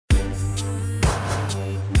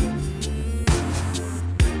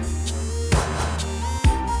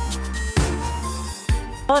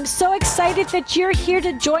Well, I'm so excited that you're here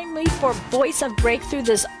to join me for Voice of Breakthrough,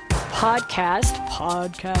 this podcast.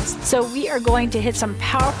 So we are going to hit some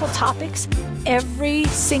powerful topics. Every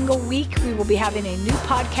single week, we will be having a new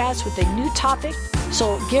podcast with a new topic.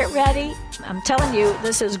 So get ready. I'm telling you,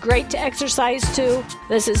 this is great to exercise to.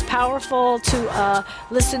 This is powerful to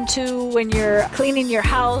listen to when you're cleaning your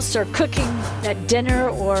house or cooking at dinner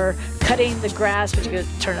or cutting the grass, but you can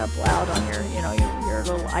turn it up loud on your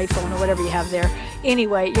little iPhone or whatever you have there.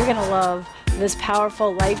 Anyway, you're going to love this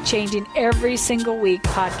powerful, life-changing, every single week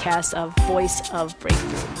podcast of Voice of Breakthrough.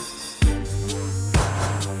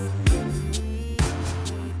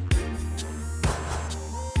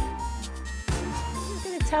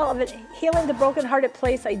 Tell of it, healing the brokenhearted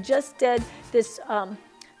place. I just did this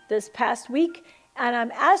past week, and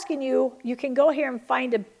I'm asking you, you can go here and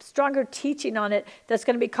find a stronger teaching on it that's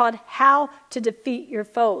going to be called How to Defeat Your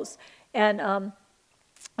Foes. And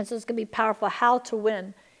so it's going to be powerful, how to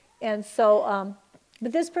win. And so,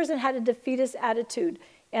 but this person had a defeatist attitude,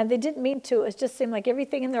 and they didn't mean to. It just seemed like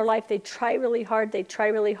everything in their life, they try really hard. And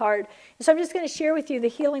so I'm just going to share with you the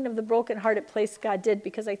healing of the brokenhearted place God did,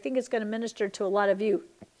 because I think it's going to minister to a lot of you.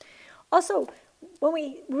 Also, when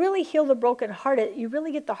we really heal the brokenhearted, you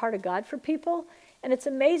really get the heart of God for people. And it's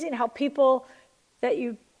amazing how people that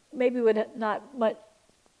you maybe would not want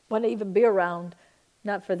to even be around,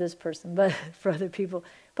 not for this person, but for other people.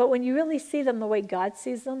 But when you really see them the way God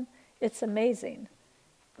sees them, it's amazing.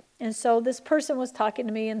 And so this person was talking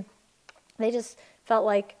to me, and they just felt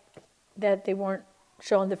like that they weren't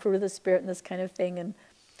showing the fruit of the Spirit and this kind of thing. And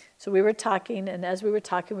so we were talking, and as we were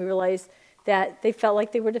talking, we realized that they felt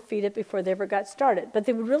like they were defeated before they ever got started. But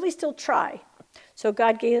they would really still try. So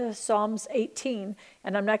God gave us Psalms 18,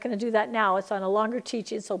 and I'm not going to do that now. It's on a longer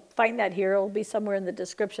teaching, so find that here. It'll be somewhere in the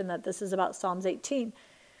description that this is about Psalms 18.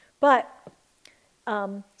 But,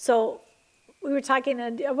 so we were talking,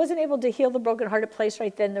 and I wasn't able to heal the brokenhearted place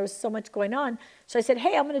right then. There was so much going on. So I said,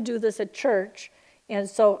 hey, I'm going to do this at church. And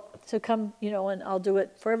so come, and I'll do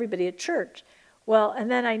it for everybody at church. Well, and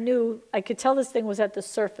then I could tell this thing was at the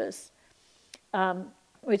surface.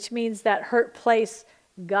 Which means that hurt place,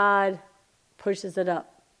 God pushes it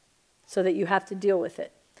up so that you have to deal with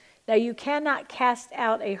it. Now, you cannot cast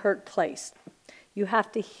out a hurt place. You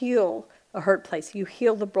have to heal a hurt place. You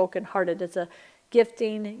heal the brokenhearted. It's a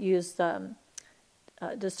gifting. You use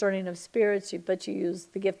discerning of spirits, but you use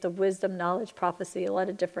the gift of wisdom, knowledge, prophecy, a lot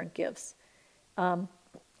of different gifts. And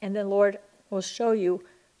then Lord will show you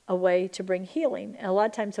a way to bring healing. And a lot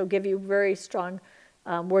of times he'll give you very strong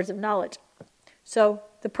words of knowledge. So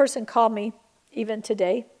the person called me even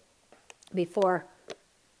today before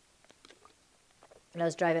when I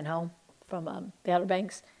was driving home from the Outer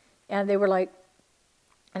Banks, and they were like,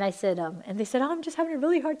 and I said, and they said, I'm just having a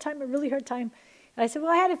really hard time. And I said,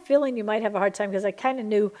 well, I had a feeling you might have a hard time because I kind of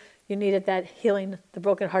knew you needed that healing, the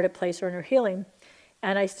brokenhearted place or inner healing,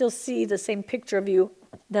 and I still see the same picture of you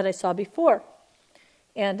that I saw before.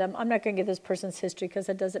 And I'm not going to give this person's history because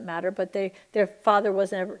it doesn't matter, but their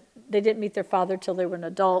father they didn't meet their father till they were an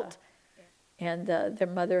adult. And their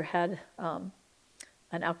mother had an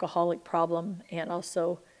alcoholic problem and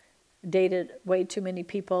also dated way too many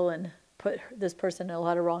people and put this person in a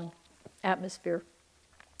lot of wrong atmosphere.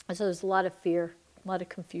 And so there's a lot of fear, a lot of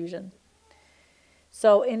confusion.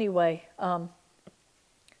 So anyway, but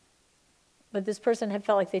this person had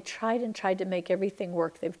felt like they tried and tried to make everything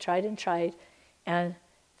work. They've tried and tried, and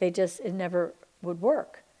it never would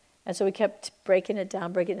work. And so we kept breaking it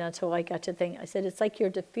down until I got to think. I said, it's like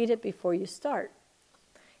you're defeated before you start.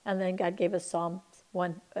 And then God gave us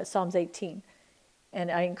Psalms 18.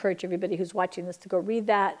 And I encourage everybody who's watching this to go read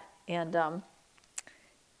that and or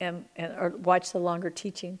watch the longer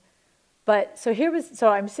teaching. But so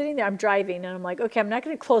I'm sitting there, I'm driving, and I'm like, okay, I'm not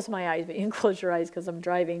going to close my eyes, but you can close your eyes because I'm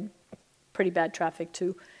driving. Pretty bad traffic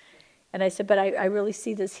too. And I said, but I really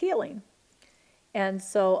see this healing. And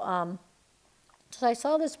so I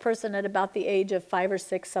saw this person at about the age of 5 or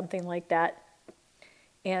 6, something like that.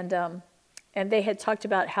 And they had talked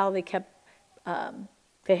about how they kept,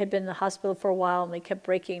 they had been in the hospital for a while, and they kept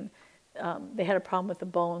breaking. They had a problem with the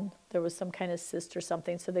bone. There was some kind of cyst or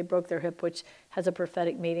something, so they broke their hip, which has a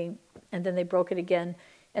prophetic meaning. And then they broke it again.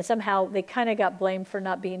 And somehow they kind of got blamed for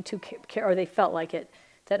not being too or they felt like it,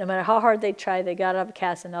 that no matter how hard they tried, they got out of a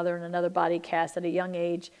cast, another body cast at a young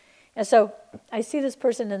age. And so I see this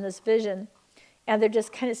person in this vision, and they're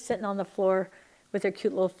just kind of sitting on the floor with their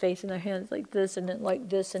cute little face in their hands like this and then like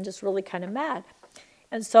this, and just really kind of mad.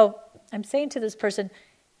 And so I'm saying to this person,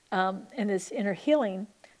 in this inner healing,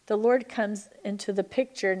 the Lord comes into the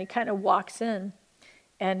picture, and he kind of walks in,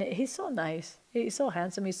 and he's so nice. He's so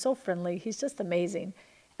handsome. He's so friendly. He's just amazing.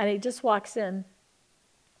 And he just walks in,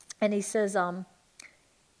 And he says,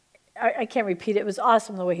 I can't repeat it. It was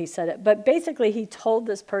awesome the way he said it. But basically, he told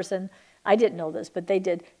this person, I didn't know this, but they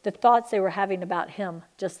did, the thoughts they were having about him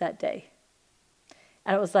just that day.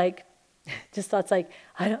 And it was like, just thoughts like,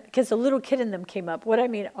 because the little kid in them came up. What I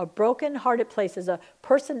mean, a broken-hearted place is a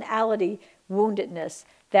personality woundedness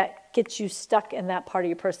that gets you stuck in that part of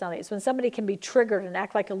your personality. It's when somebody can be triggered and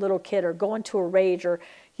act like a little kid or go into a rage or,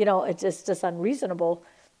 it's just unreasonable.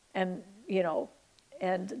 And,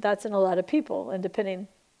 and that's in a lot of people. And depending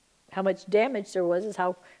how much damage there was is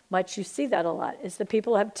how much you see that a lot. It's the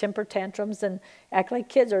people who have temper tantrums and act like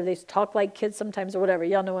kids, or they talk like kids sometimes or whatever.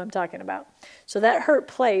 Y'all know what I'm talking about. So that hurt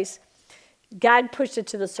place, God pushed it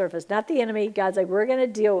to the surface, not the enemy. God's like, we're going to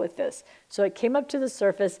deal with this. So it came up to the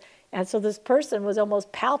surface, and so this person was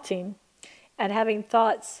almost pouting and having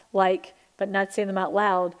thoughts like, but not saying them out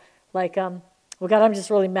loud, like, well, God, I'm just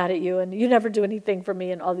really mad at you, and you never do anything for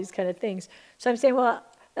me, and all these kind of things. So I'm saying, well,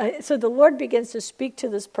 so the Lord begins to speak to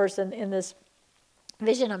this person in this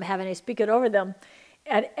vision I'm having. I speak it over them,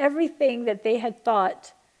 and everything that they had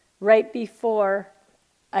thought right before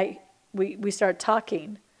we start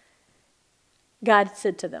talking, God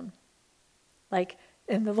said to them,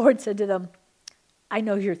 and the Lord said to them, I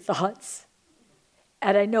know your thoughts,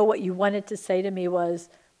 and I know what you wanted to say to me was,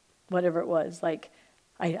 whatever it was, like,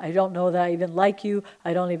 I don't know that I even like you.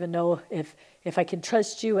 I don't even know if I can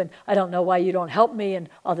trust you, and I don't know why you don't help me, and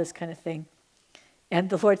all this kind of thing. And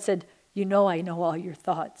the Lord said, I know all your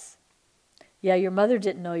thoughts. Yeah, your mother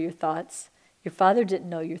didn't know your thoughts. Your father didn't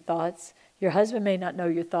know your thoughts. Your husband may not know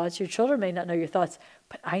your thoughts. Your children may not know your thoughts,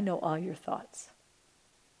 but I know all your thoughts,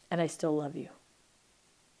 and I still love you.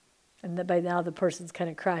 And by now the person's kind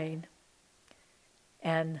of crying,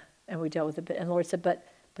 and we dealt with it. And the Lord said, but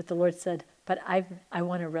the Lord said, but I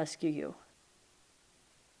want to rescue you.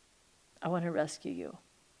 I want to rescue you.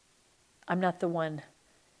 I'm not the one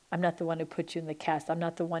who put you in the cast. I'm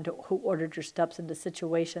not the one who ordered your steps into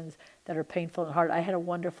situations that are painful and hard. I had a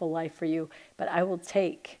wonderful life for you, but I will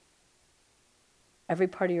take every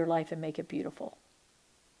part of your life and make it beautiful.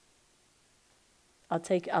 I'll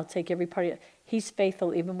take every part of it. He's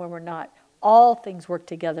faithful even when we're not. All things work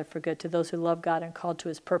together for good to those who love God and called to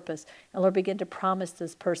his purpose. And Lord began to promise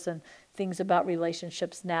this person things about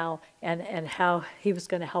relationships now and how he was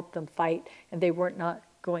going to help them fight. And they weren't not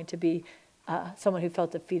going to be someone who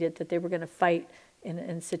felt defeated, that they were going to fight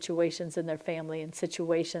in situations in their family, in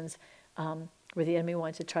situations where the enemy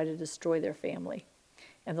wanted to try to destroy their family.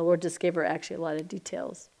 And the Lord just gave her actually a lot of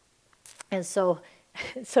details. And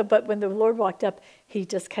but when the Lord walked up, he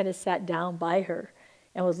just kind of sat down by her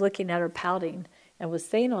and was looking at her pouting and was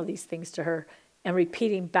saying all these things to her and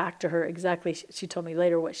repeating back to her exactly, she told me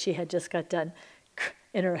later, what she had just got done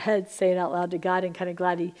in her head, saying out loud to God, and kind of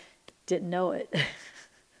glad he didn't know it.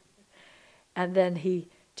 And then he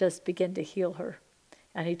just began to heal her.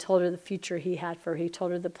 And he told her the future he had for her. He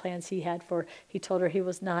told her the plans he had for her. He told her he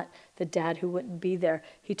was not the dad who wouldn't be there.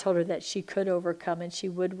 He told her that she could overcome and she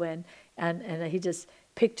would win. And he just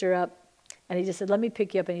picked her up. And he just said, let me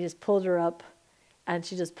pick you up. And he just pulled her up. And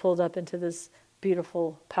she just pulled up into this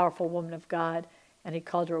beautiful, powerful woman of God. And he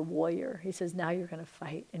called her a warrior. He says, now you're going to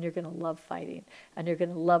fight, and you're going to love fighting, and you're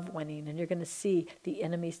going to love winning, and you're going to see the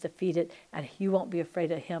enemies defeated, and you won't be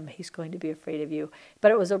afraid of him. He's going to be afraid of you.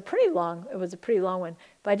 But it was a pretty long one.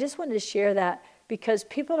 But I just wanted to share that because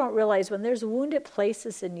people don't realize when there's wounded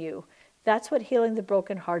places in you, that's what healing the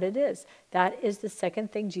brokenhearted is. That is the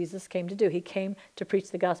second thing Jesus came to do. He came to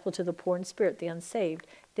preach the gospel to the poor in spirit, the unsaved.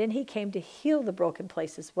 Then he came to heal the broken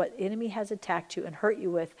places, what enemy has attacked you and hurt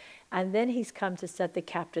you with. And then he's come to set the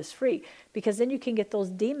captives free, because then you can get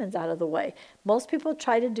those demons out of the way. Most people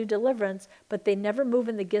try to do deliverance, but they never move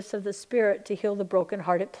in the gifts of the Spirit to heal the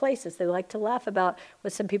brokenhearted places. They like to laugh about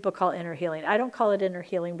what some people call inner healing. I don't call it inner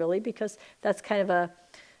healing really, because that's kind of a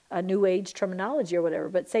new age terminology or whatever,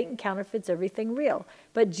 but Satan counterfeits everything real.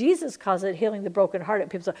 But Jesus calls it healing the brokenhearted.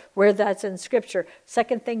 People say, where that's in Scripture.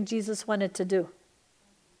 Second thing Jesus wanted to do.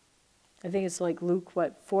 I think it's like Luke,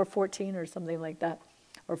 4:14 or something like that,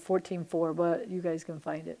 or 14:4, but you guys can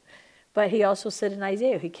find it. But he also said in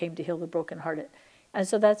Isaiah, he came to heal the brokenhearted. And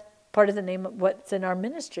so that's part of the name of what's in our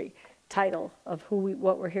ministry title of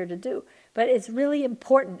what we're here to do. But it's really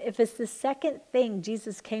important. If it's the second thing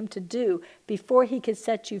Jesus came to do before he could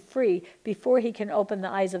set you free, before he can open the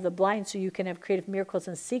eyes of the blind so you can have creative miracles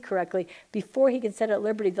and see correctly, before he can set at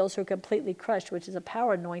liberty those who are completely crushed, which is a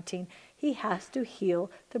power anointing, he has to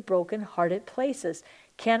heal the broken-hearted places.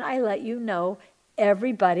 Can I let you know,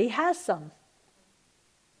 everybody has some.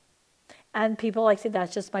 And people like say,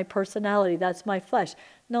 that's just my personality, that's my flesh.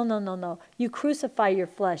 No. You crucify your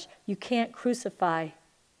flesh. You can't crucify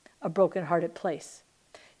a broken-hearted place.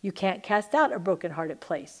 You can't cast out a brokenhearted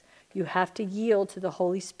place. You have to yield to the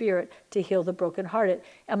Holy Spirit to heal the brokenhearted.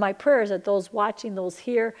 And my prayer is that those watching, those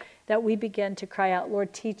here, that we begin to cry out,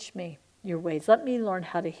 Lord, teach me your ways. Let me learn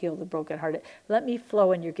how to heal the brokenhearted. Let me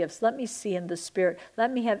flow in your gifts. Let me see in the Spirit.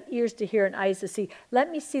 Let me have ears to hear and eyes to see.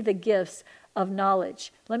 Let me see the gifts of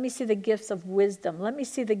knowledge. Let me see the gifts of wisdom. Let me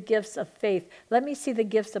see the gifts of faith. Let me see the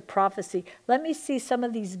gifts of prophecy. Let me see some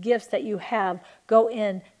of these gifts that you have go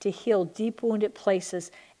in to heal deep wounded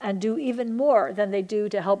places and do even more than they do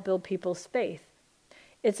to help build people's faith.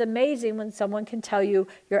 It's amazing when someone can tell you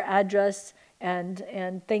your address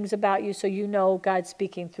and things about you so you know God's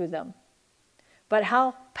speaking through them. But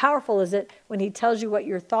how powerful is it when he tells you what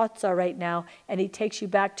your thoughts are right now, and he takes you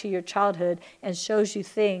back to your childhood and shows you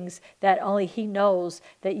things that only he knows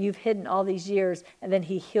that you've hidden all these years, and then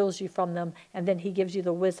he heals you from them, and then he gives you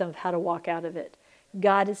the wisdom of how to walk out of it.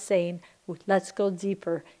 God is saying, let's go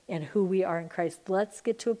deeper in who we are in Christ. Let's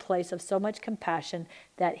get to a place of so much compassion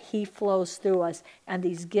that he flows through us, and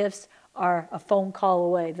these gifts are a phone call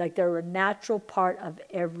away, like they're a natural part of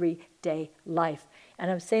everyday life.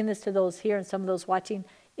 And I'm saying this to those here and some of those watching,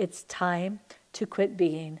 it's time to quit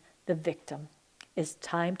being the victim. It's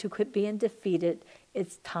time to quit being defeated.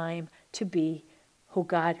 It's time to be who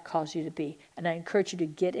God calls you to be. And I encourage you to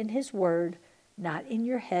get in his word, not in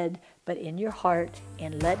your head, but in your heart,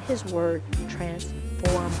 and let his word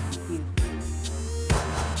transform you.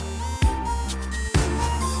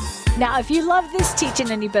 Now, if you love this teaching,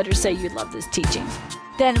 and you better say you love this teaching,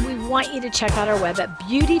 then we want you to check out our web at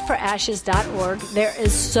beautyforashes.org. There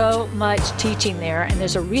is so much teaching there, and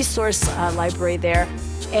there's a resource library there.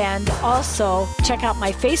 And also check out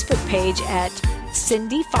my Facebook page at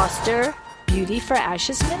Cindy Foster Beauty for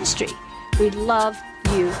Ashes Ministry. We'd love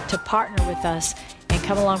you to partner with us and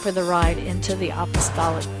come along for the ride into the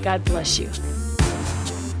apostolic. God bless you.